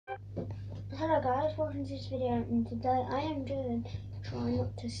Hello guys, welcome to this video, and today I am doing try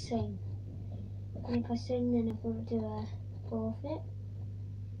not to sing. And if I sing then I've got to do a forfeit.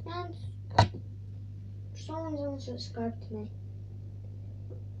 And someone's unsubscribed to me.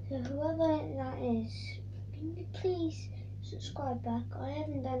 So whoever that is, can you please subscribe back? I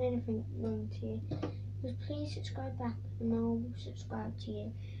haven't done anything wrong to you. Just please subscribe back and I'll subscribe to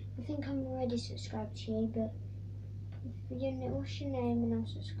you. I think I'm already subscribed to you, but if you know what's your name and I'll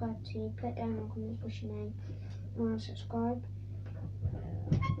subscribe to you, put down in the comments what's your name and I'll subscribe.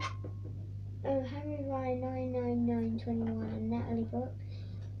 Harry Ryan 99921 and Natalie Brooke.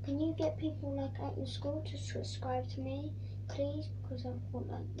 Can you get people like at your school to subscribe to me, please? Because I've got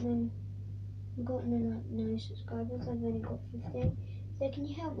no subscribers. I've only got 15. So can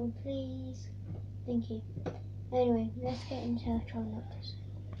you help me, please? Thank you. Anyway, let's get into try not to sing.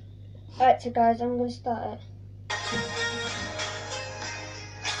 Alright, so guys, I'm gonna start it.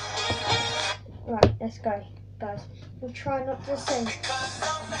 Right, let's go, guys. We'll try not to sing.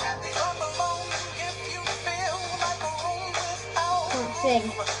 Can't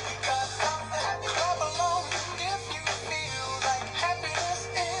sing.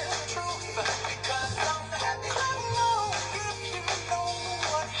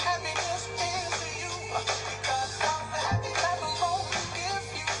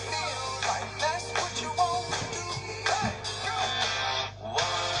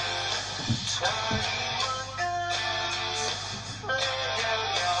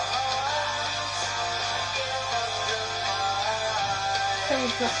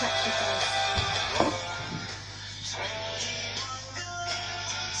 Someone's not catchy, guys.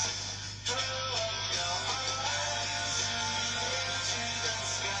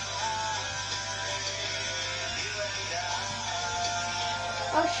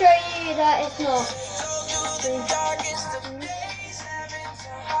 I'll show you that it's not.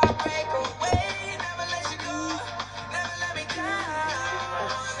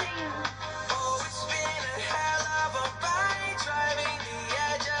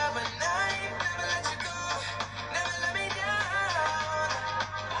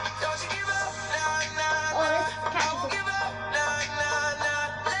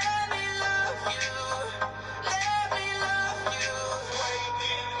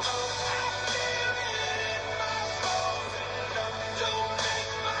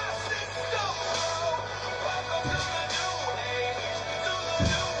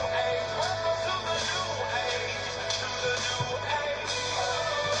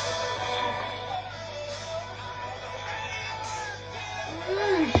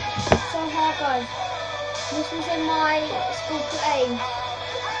 So hard, guys. This was in my school play.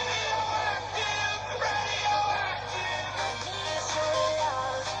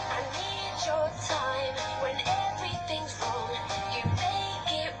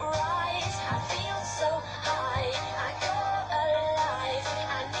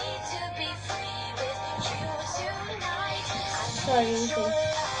 So easy.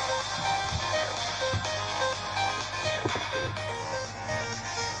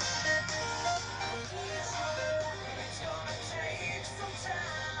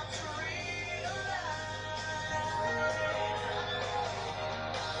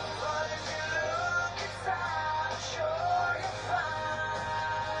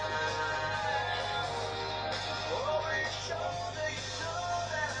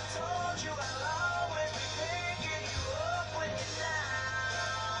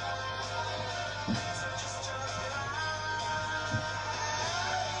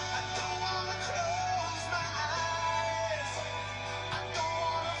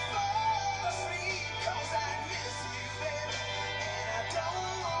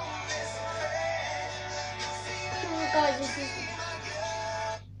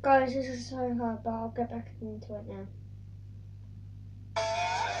 Guys, this is so hard, but I'll get back into it now.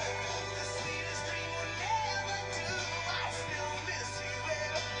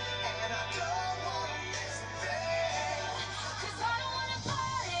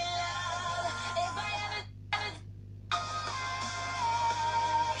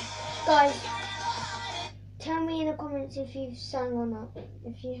 Guys, tell me in the comments if you've sang or not.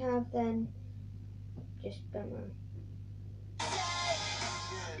 If you have, then just don't worry.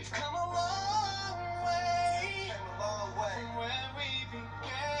 We've come a long way from where we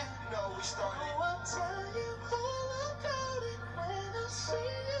began. No, we started. Oh, I'll tell you all about it when I see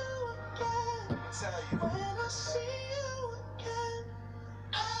you again. I'll tell you when I see you again.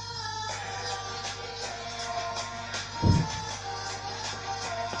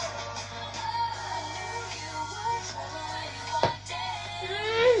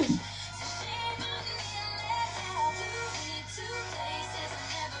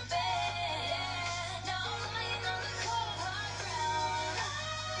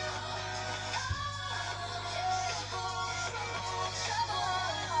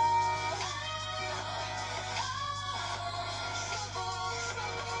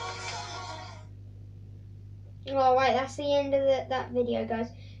 Alright, that's the end of that video, guys.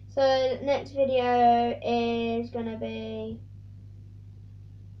 So next video is gonna be,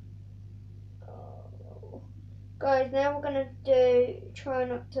 guys, now we're gonna try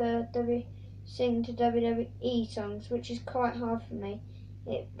not to sing to WWE songs, which is quite hard for me.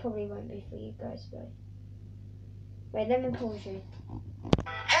 It probably won't be for you guys though. Wait, let me pause you.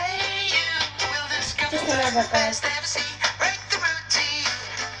 Hey, you will discover Just another, guys. break the routine.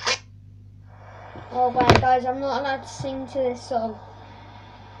 Oh wait, guys, I'm not allowed to sing to this song.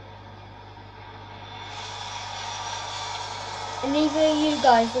 And neither are you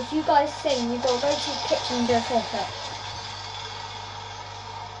guys. If you guys sing, you've got to go to the kitchen and do a flip-up.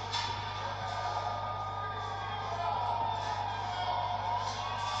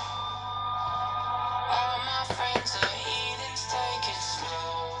 All my friends are heathens, take it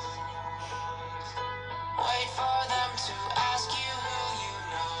slow. Wait for them to ask you who you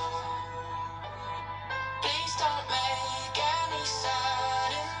know. Please don't make any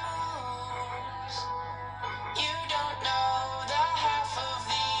sudden moves. You don't know the half of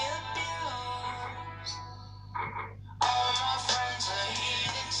the abuse. All my friends are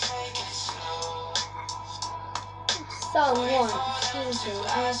heathens, take it slow. Someone to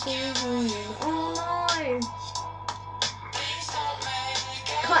ask you who you. Oh no! Please don't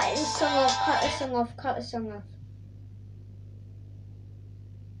make Cut this song off, cut this song off, cut this song off.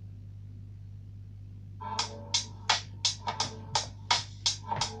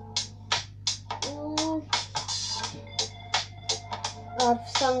 Ooh. I've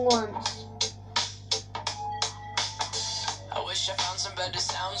sung once. I wish I found some better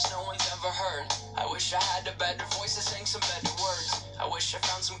sounds no one's ever heard. I wish I had a better voice to sing some better words. I wish I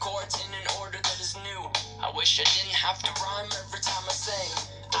found some chords in an order that is new. I wish I didn't have to rhyme every time I sang.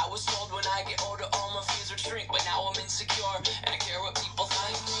 I was told when I get older all my fears would shrink, but now I'm insecure and I care what people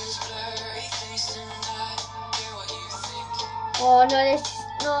think. Name's blurry face and I care what you think. Oh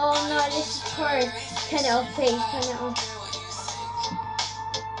no, this is chorus. Turn it off, please. Turn it off. Care what you think.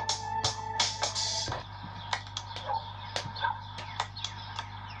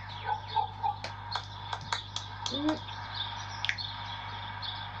 Mm.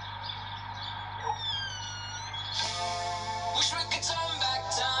 Wish we could turn back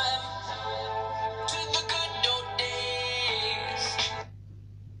time to the good old days.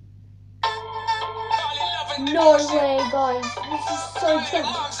 Fall in love with the No ocean. way, guys. This is so tempting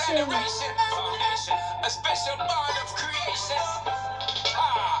to Mom's sing. adoration. Foundation, a special bond of creation.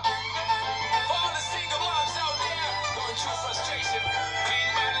 For all the single moms out there going through frustration. Clean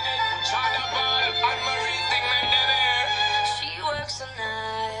Bandit, China Ball, and Marie thing made them air. She works the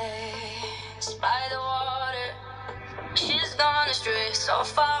nights by the water. She's gone astray, so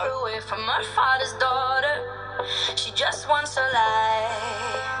far away from her father's daughter. She just wants a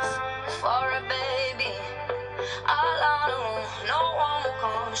life for a baby. All on her own, no one will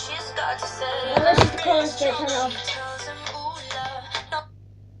come. She's got to say. Well, this is the chorus bit. Turn it off. She tells him, ooh, love, no.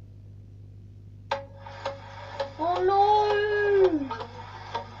 Oh no!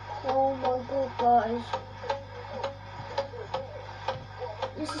 Oh my god, guys.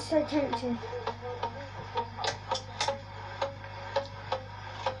 This is so tempting.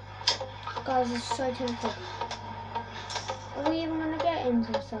 Guys, this is so tempting. Are we even gonna get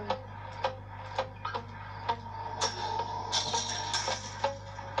into the song?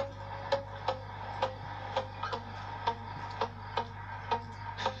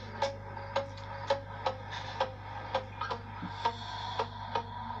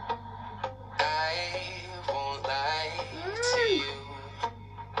 I won't lie to you.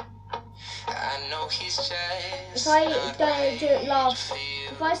 I know he's just If I not don't right do it last, for you.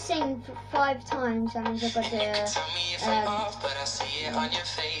 if I sing 5 times, that means I've got to do You can tell me if I'm um, off, but I see it on your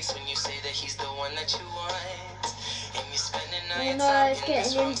face when you say that he's the one that you want. And you're spending all your no, time it's in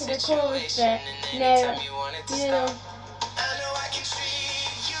this getting wrong into the chorus situation, bit. and No, anytime you want it to no. stop. I know I can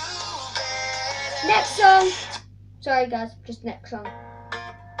treat you better. Next song! Sorry guys, just next song.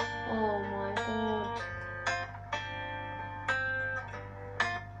 Oh my god.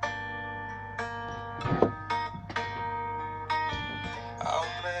 I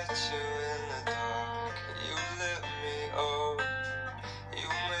met you in the dark, you lit me up, you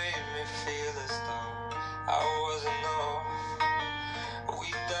made me feel as though I wasn't off.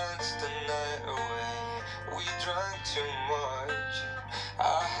 We danced the night away, we drank too much.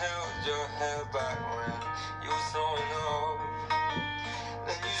 I held your hair back when you were throwing up.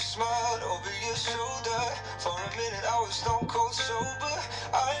 Then you smiled over your shoulder. For a minute I was stone cold sober.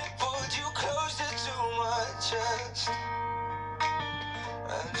 I pulled you closer to my chest,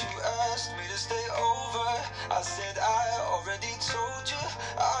 and you asked me to stay over. I said I already told you.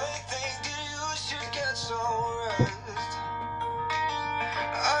 I think that you should get some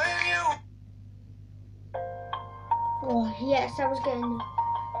Yes, I was getting there.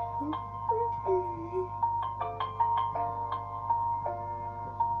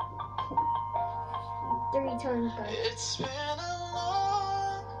 3 times, guys. It's been a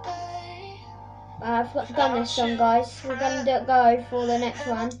long day. I've done this song, guys. We're gonna go for the next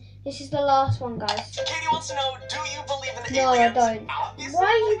one. This is the last one, guys. Katie wants to know, do you believe in No, I aliens? don't. Obviously, Why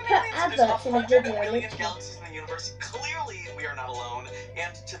I you believe in put aliens. There's adverts in a 100 video, billion literally? galaxies in the universe. Clearly, we are not alone.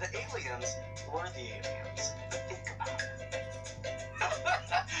 And to the aliens, we're the aliens. Think about it.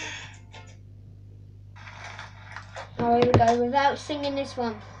 Oh, here we go. Without singing this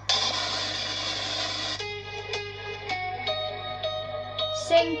one.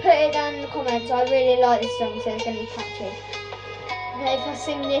 Put it down in the comments. I really like this song, so it's going to be catchy. Okay, if I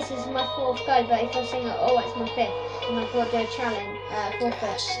sing this, it's my 4th go, but if I sing it, oh, it's my 5th. And I've got to do a challenge,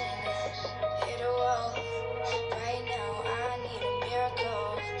 forfeit.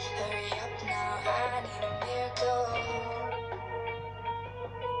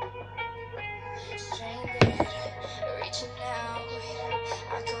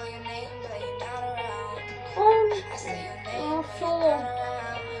 Oh, 4.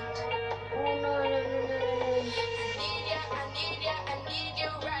 Oh, no.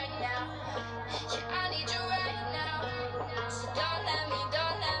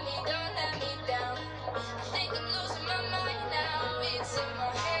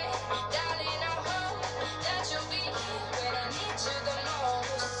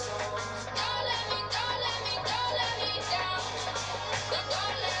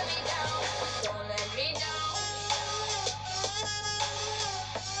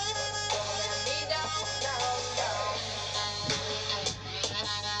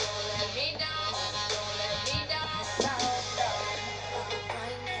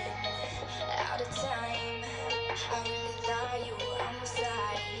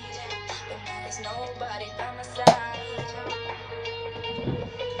 Nobody by my side. I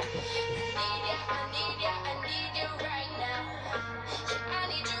need you right now. I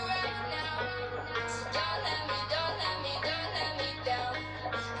need you right now. So don't let me down. I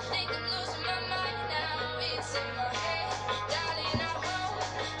think I'm losing my mind now. It's in my head, darling. I hope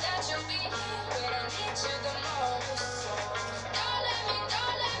that you'll be here when I need you the most. So don't let me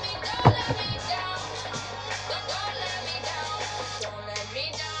down. Don't let me down. Don't let me down. Don't let me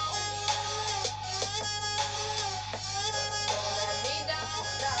down.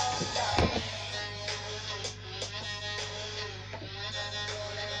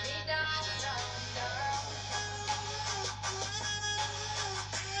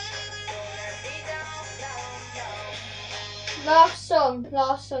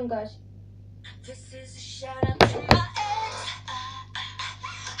 Last song, guys. This is a shout out to my ex.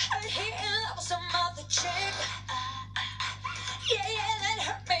 Heard he in love with some other chick. Yeah, that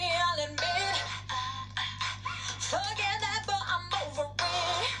hurt me, I'll admit. Forget that, but I'm over it.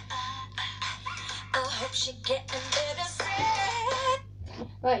 I hope she getting better sick.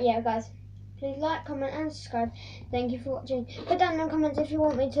 Right, yeah, guys. Please like, comment, and subscribe. Thank you for watching. Put down in the comments if you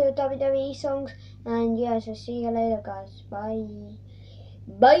want me to WWE songs. And yes, I'll see you later, guys. Bye.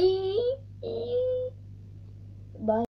 Bye. Bye.